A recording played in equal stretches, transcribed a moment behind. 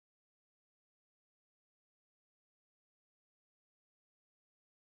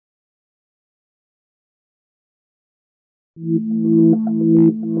People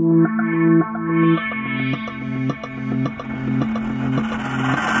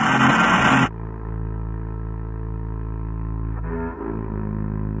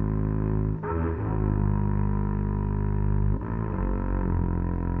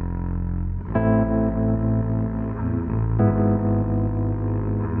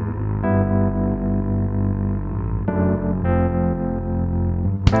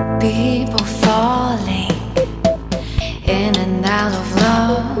falling in and out of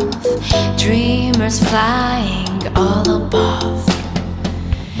love, dreamers flying all above.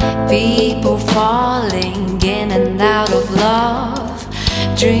 People falling in and out of love,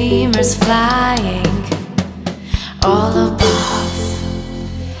 dreamers flying all above.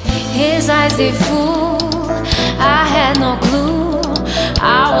 His eyes they fool, I had no clue.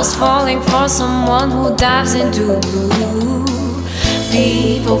 I was falling for someone who dives into blue.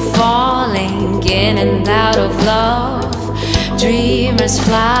 People falling in and out of love, dreamers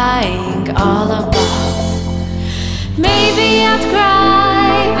flying all above. Maybe I'd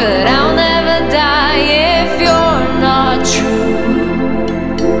cry, but I'll never die if you're not true.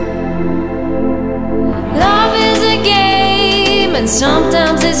 Love is a game, and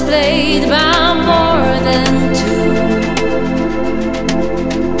sometimes it's played by more than two.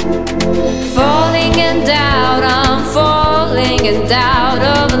 Falling in doubt, I'm falling in doubt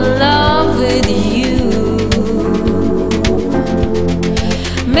of love with you.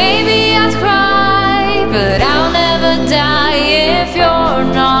 Maybe I'd cry, but I'll never die if you're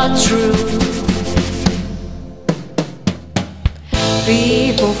not true.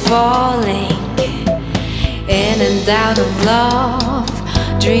 People falling in and out of love,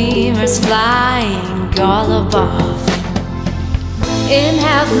 dreamers flying all above. In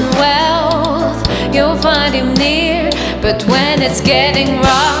health and wealth, you'll find him near, but when it's getting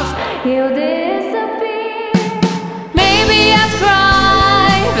rough, he'll disappear. Maybe I'd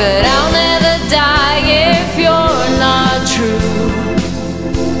cry, but I'll never die if you're not true.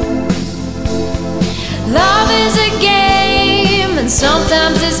 Love is a game, and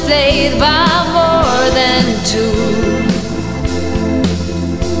sometimes it's played by more than two.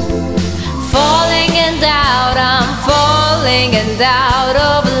 Falling in doubt, I'm falling in doubt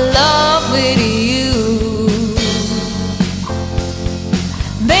of love with you.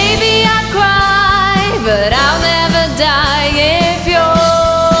 Maybe I'd cry, but I'll never die if you're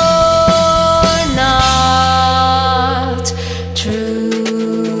not true.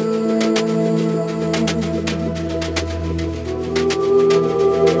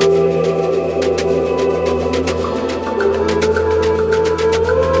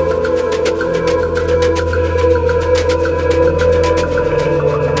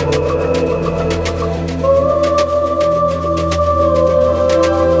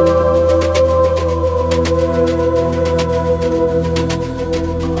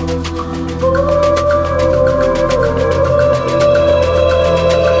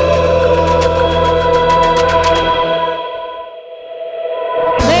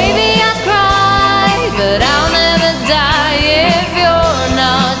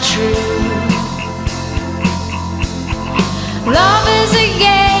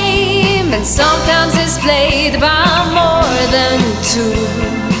 Sometimes it's played by more than two.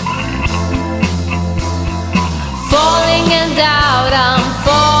 Falling in doubt, I'm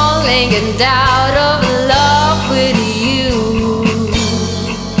falling in doubt of love with you.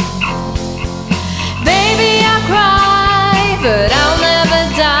 Baby, I cry, but I'll never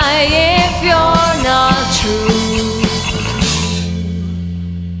die if you're not true.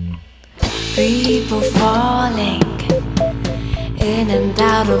 People falling in and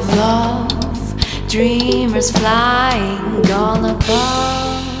out of love, dreamers flying all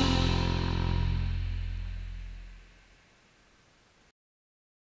above.